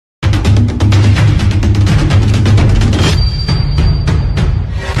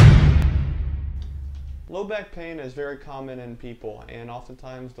back pain is very common in people, and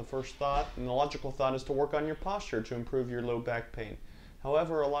oftentimes the first thought and the logical thought is to work on your posture to improve your low back pain.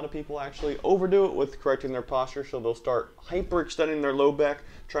 However, a lot of people actually overdo it with correcting their posture, so they'll start hyperextending their low back,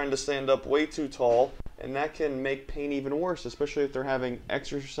 trying to stand up way too tall, and that can make pain even worse, especially if they're having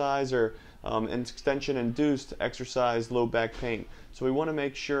exercise or extension-induced exercise low back pain. So we want to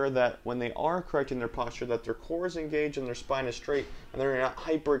make sure that when they are correcting their posture, that their core is engaged and their spine is straight, and they're not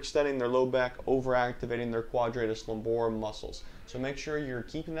hyperextending their low back, overactivating their quadratus lumborum muscles. So make sure you're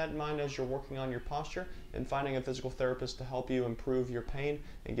keeping that in mind as you're working on your posture and finding a physical therapist to help you improve your pain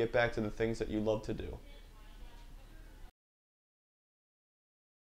and get back to the things that you love to do.